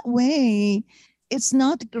in that way, it's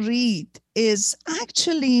not greed, it's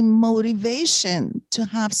actually motivation to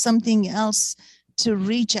have something else to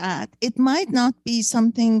reach at. It might not be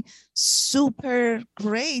something super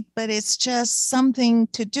great, but it's just something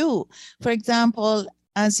to do. For example,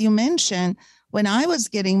 as you mentioned, when I was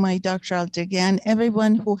getting my doctoral degree, and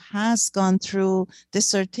everyone who has gone through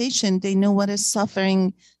dissertation, they know what a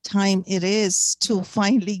suffering time it is to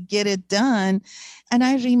finally get it done. And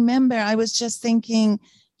I remember I was just thinking,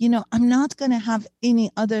 I'm not going to have any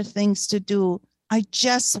other things to do. I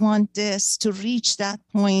just want this to reach that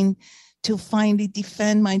point, to finally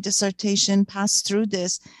defend my dissertation, pass through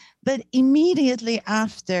this. But immediately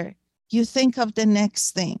after, you think of the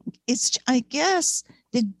next thing. It's, I guess,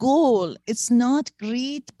 the goal. It's not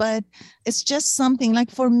greed, but it's just something like,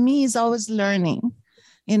 for me, it's always learning.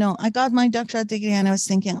 I got my doctoral degree and I was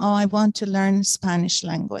thinking, I want to learn Spanish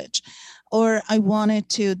language, or I wanted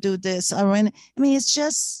to do this. It's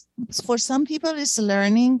just, for some people it's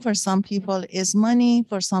learning, for some people it's money,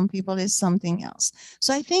 for some people it's something else.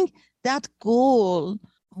 So I think that goal,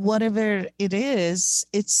 whatever it is,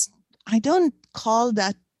 I don't call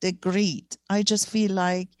that the greed. I just feel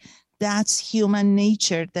like that's human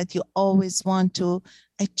nature, that you always want to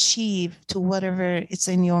achieve to whatever it's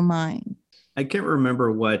in your mind. I can't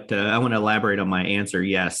remember what, I want to elaborate on my answer.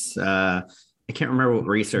 Yes. I can't remember what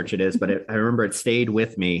research it is, but I remember it stayed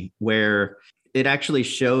with me, where it actually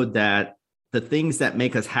showed that the things that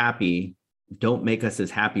make us happy don't make us as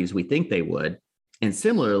happy as we think they would. And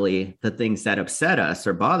similarly, the things that upset us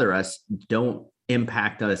or bother us don't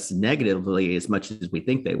impact us negatively as much as we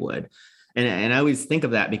think they would. And I always think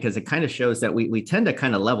of that because it kind of shows that we tend to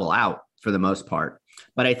kind of level out for the most part.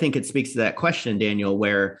 But I think it speaks to that question, Daniel,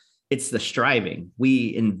 where it's the striving.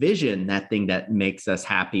 We envision that thing that makes us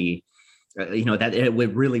happy, that it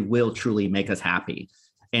really will truly make us happy.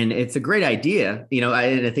 And it's a great idea,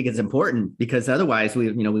 I think it's important, because otherwise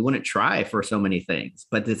we wouldn't try for so many things.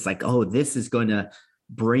 But it's like, this is going to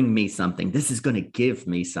bring me something. This is going to give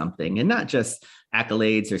me something, and not just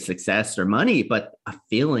accolades or success or money, but a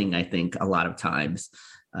feeling, I think, a lot of times.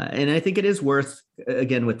 And I think it is worth,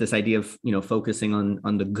 again, with this idea of, focusing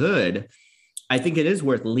on the good, I think it is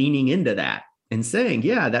worth leaning into that and saying,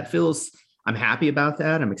 yeah, I'm happy about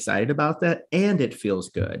that. I'm excited about that. And it feels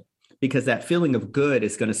good. Because that feeling of good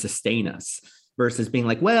is going to sustain us, versus being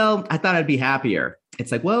like, well, I thought I'd be happier.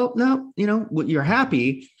 It's like, well, no, you're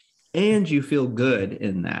happy and you feel good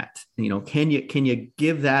in that. can you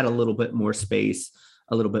give that a little bid more space,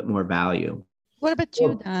 a little bit more value? What about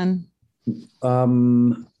you, Dan?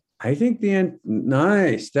 I think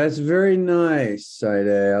nice. That's very nice,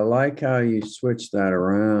 Saide. I like how you switched that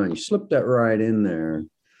around. You slipped that right in there.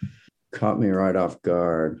 Caught me right off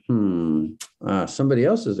guard. Somebody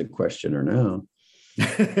else is a questioner now.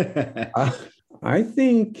 I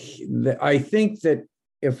think that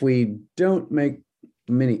if we don't make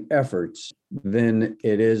many efforts, then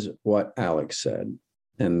it is what Alex said,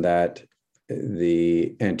 and that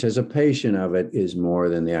the anticipation of it is more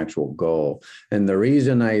than the actual goal. And the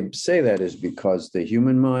reason I say that is because the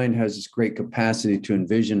human mind has this great capacity to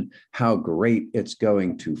envision how great it's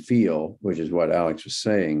going to feel, which is what Alex was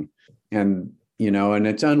saying. And, and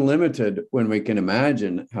it's unlimited when we can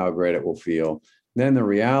imagine how great it will feel. Then the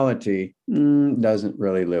reality doesn't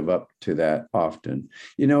really live up to that often.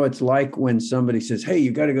 It's like when somebody says, hey,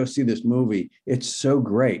 you got to go see this movie. It's so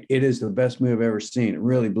great. It is the best movie I've ever seen. It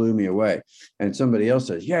really blew me away. And somebody else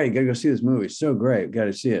says, yeah, you got to go see this movie. It's so great. Got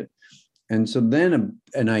to see it. And so then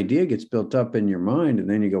an idea gets built up in your mind, and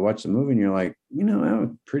then you go watch the movie and you're like, that was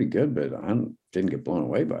pretty good, but I didn't get blown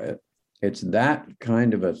away by it. It's that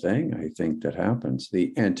kind of a thing, I think, that happens,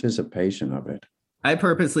 the anticipation of it.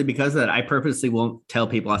 Because of that, I purposely won't tell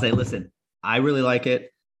people. I'll say, listen, I really like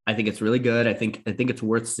it. I think it's really good. I think it's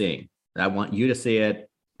worth seeing. I want you to see it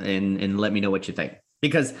and let me know what you think.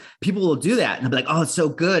 Because people will do that and they'll be like, oh, it's so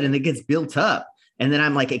good. And it gets built up. And then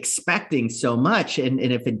I'm like expecting so much. And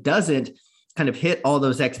if it doesn't kind of hit all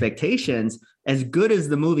those expectations, as good as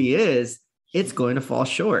the movie is, it's going to fall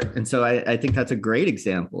short. And so I think that's a great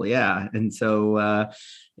example. Yeah. And so,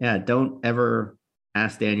 don't ever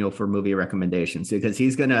ask Daniel for movie recommendations, because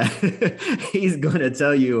he's gonna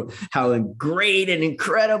tell you how great and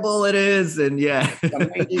incredible it is. And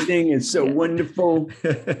amazing. It's so wonderful.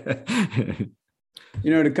 To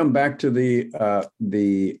come back to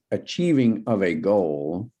the achieving of a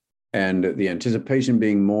goal and the anticipation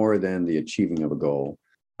being more than the achieving of a goal,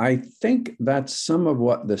 I think that's some of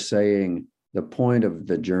what the saying, the point of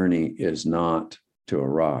the journey is not to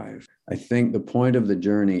arrive. I think the point of the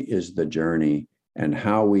journey is the journey and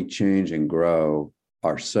how we change and grow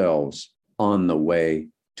ourselves on the way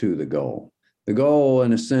to the goal. The goal,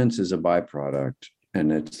 in a sense, is a byproduct.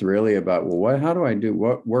 And it's really about, how do I do?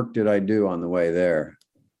 What work did I do on the way there?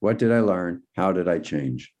 What did I learn? How did I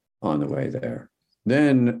change on the way there?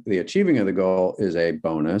 Then the achieving of the goal is a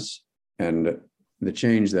bonus. And the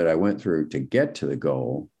change that I went through to get to the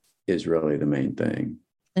goal is really the main thing.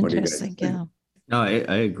 Interesting, yeah. No,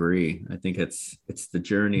 I agree. I think it's the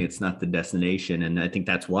journey. It's not the destination. And I think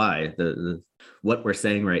that's why the what we're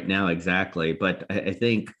saying right now, exactly. But I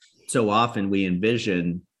think so often we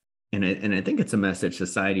envision, and I think it's a message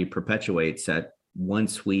society perpetuates, that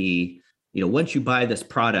once you buy this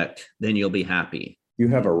product, then you'll be happy. You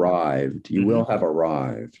have arrived. You will have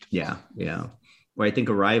arrived. Yeah. Where I think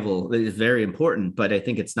arrival is very important, but I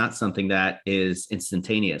think it's not something that is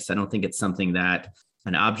instantaneous. I don't think it's something that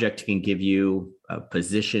an object can give you, a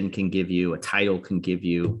position can give you, a title can give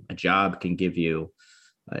you, a job can give you.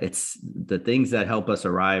 It's the things that help us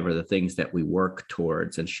arrive are the things that we work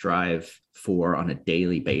towards and strive for on a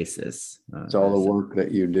daily basis. It's all the work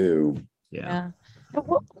that you do. Yeah.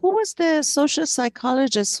 Who was the social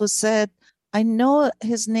psychologist who said, I know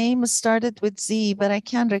his name started with Z, but I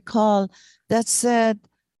can't recall, that said,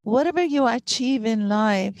 whatever you achieve in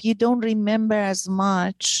life, you don't remember as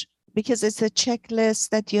much because it's a checklist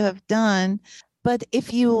that you have done. But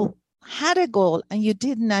if you had a goal and you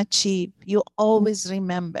didn't achieve, you always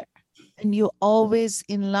remember. And you always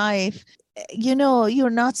in life, you're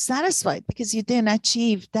not satisfied because you didn't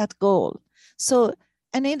achieve that goal. So,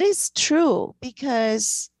 and it is true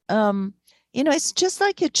because, it's just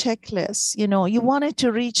like a checklist. You wanted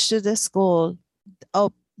to reach to this goal.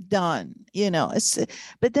 Oh, done.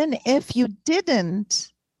 But then if you didn't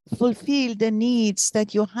fulfill the needs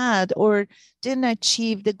that you had or didn't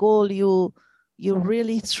achieve the goal you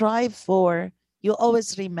really strive for, you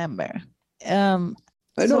always remember. I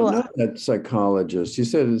don't know that psychologist. You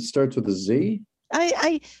said it starts with a Z?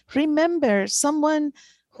 I remember someone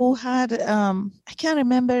who had, I can't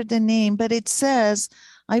remember the name, but it says,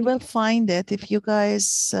 I will find it if you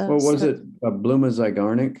guys. Was it Bluma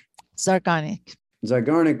Zygarnik? Zygarnik.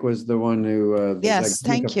 Zygarnik was the one who. Yes,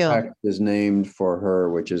 thank you. Is named for her,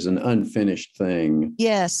 which is an unfinished thing.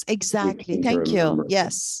 Yes, exactly. Thank you.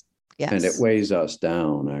 Yes. And it weighs us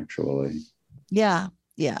down, actually. Yeah.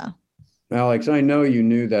 Alex, I know you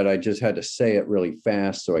knew that. I just had to say it really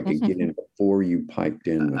fast so I could get into before you piped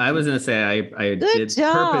in. I was going to say I Good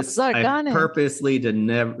job, Zarganik. purposely to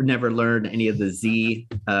never learn any of the Z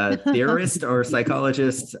theorists or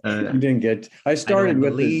psychologists. You didn't get. I started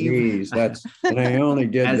with the Z's. And I only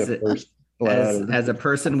did the first. As a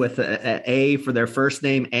person with an A for their first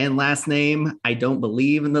name and last name, I don't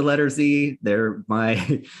believe in the letter Z. They're my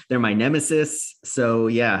nemesis. So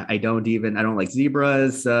yeah, I don't like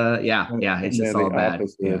zebras. It's just all bad.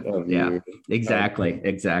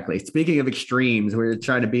 Exactly. Speaking of extremes, we're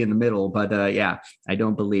trying to be in the middle, but I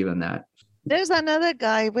don't believe in that. There's another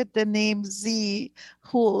guy with the name Z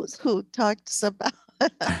who talks about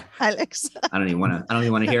Alex. I don't even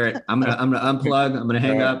want to hear it. I'm gonna unplug. I'm gonna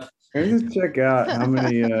hang up. Let's check out how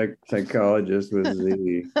many psychologists with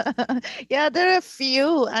Z. Yeah, there are a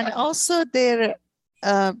few, and also their,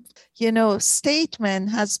 statement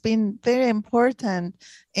has been very important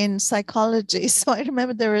in psychology. So I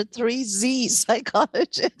remember there were 3 Z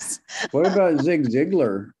psychologists. What about Zig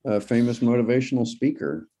Ziglar, a famous motivational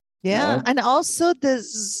speaker? Yeah, No? and also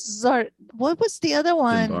what was the other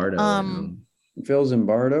one? Zimbardo, Phil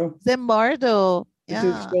Zimbardo. Zimbardo. He's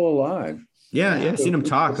Yeah. still alive. Yeah, I've seen him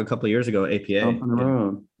talk a couple of years ago at APA. Jumping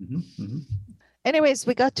around. Anyways,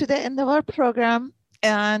 we got to the end of our program,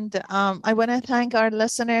 and I want to thank our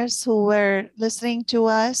listeners who were listening to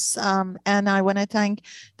us, and I want to thank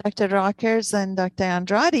Dr. Rockers and Dr.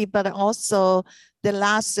 Andrade, but also the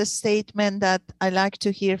last statement that I like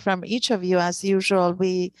to hear from each of you. As usual,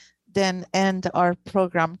 we then end our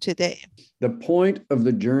program today. The point of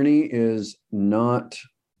the journey is not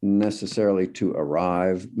necessarily to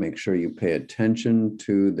arrive. Make sure you pay attention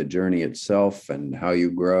to the journey itself and how you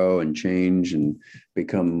grow and change and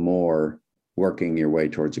become more, working your way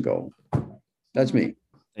towards a goal. That's me.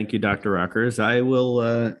 Thank you, Dr. Rockers. I will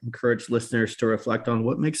encourage listeners to reflect on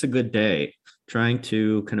what makes a good day, trying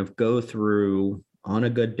to kind of go through on a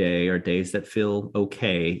good day or days that feel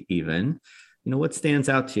okay even. What stands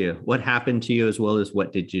out to you? What happened to you, as well as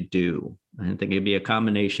what did you do? I think it'd be a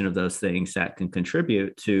combination of those things that can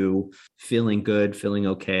contribute to feeling good, feeling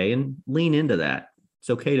okay, and lean into that.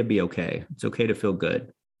 It's okay to be okay. It's okay to feel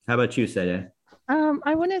good. How about you, Sayed?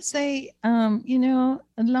 I want to say,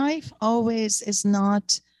 life always is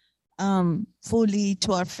not fully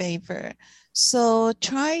to our favor. So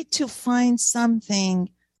try to find something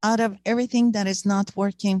out of everything that is not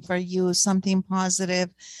working for you, something positive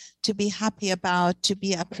to be happy about, to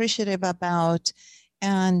be appreciative about,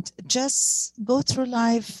 and just go through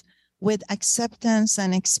life with acceptance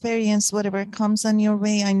and experience whatever comes on your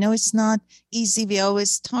way. I know it's not easy. We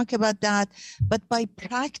always talk about that, but by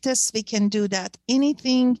practice, we can do that.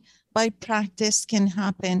 Anything by practice can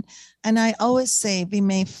happen. And I always say we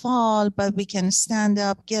may fall, but we can stand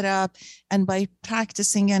up, get up, and by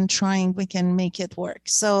practicing and trying, we can make it work.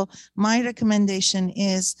 So my recommendation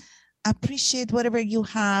is appreciate whatever you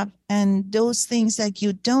have, and those things that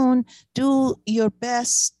you don't, do your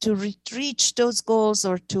best to reach those goals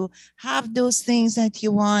or to have those things that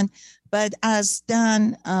you want. But as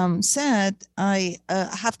Dan said, I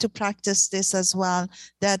have to practice this as well,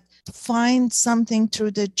 that find something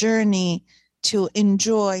through the journey to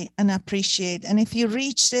enjoy and appreciate. And if you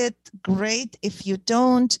reached it, great. If you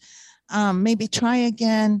don't, maybe try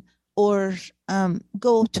again, or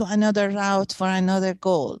go to another route for another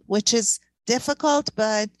goal, which is difficult,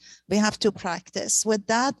 but we have to practice. With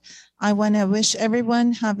that, I want to wish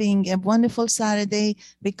everyone having a wonderful Saturday.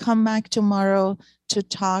 We come back tomorrow to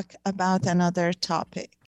talk about another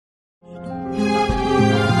topic.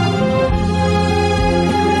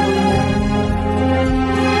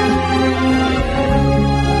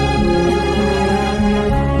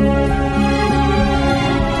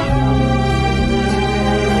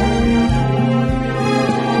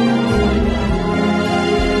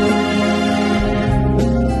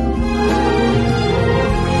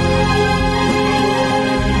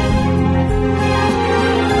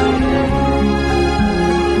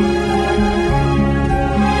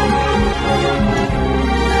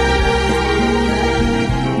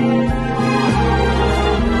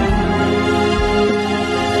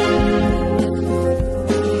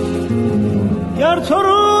 تو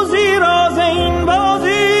روزی راز این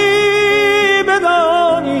بازی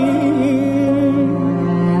بدانی،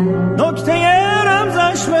 نکته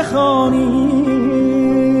رمزش بخوانی،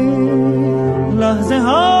 لحظه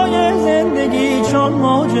های زندگی چون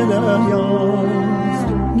موج دریاست،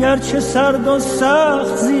 گرچه سرد و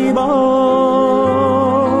سخت زیباست.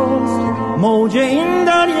 موج این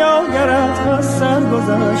دریا گرت از سر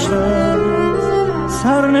گذشته،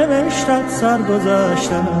 سرنوشتت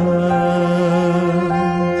سرگذشته.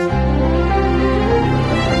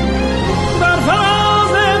 بر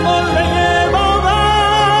فراز قله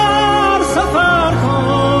باور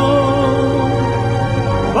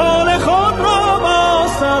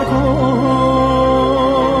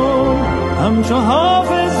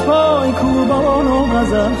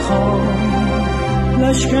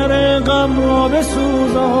لشکر غم را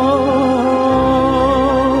بسوزان،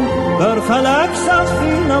 بر فلک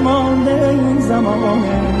سقفی نمانده این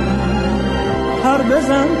زمانه، پر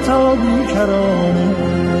بزن تا بیکرانه.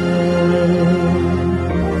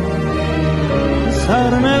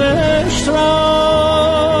 سرنوشت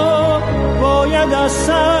را باید از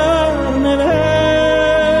سر نوشت،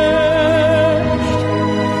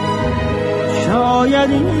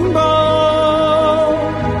 شاید این بار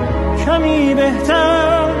کمی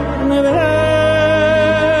بهتر نوشت.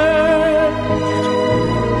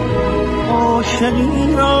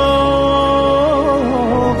 عاشقی را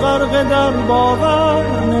غرق در باور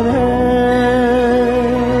نوشت،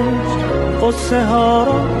 قصه ها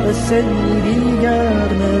را به سری دیگر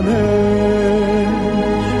نوشت.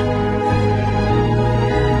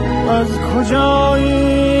 از کجا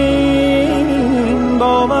این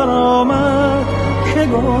باور آمد که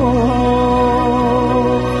گفت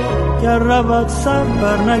گر رود سر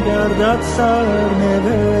بر نگردد سر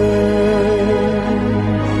نوشت،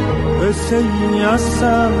 قصه ای از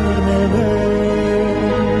سر نوشت،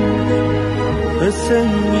 قصه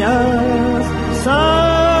ای از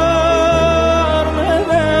سر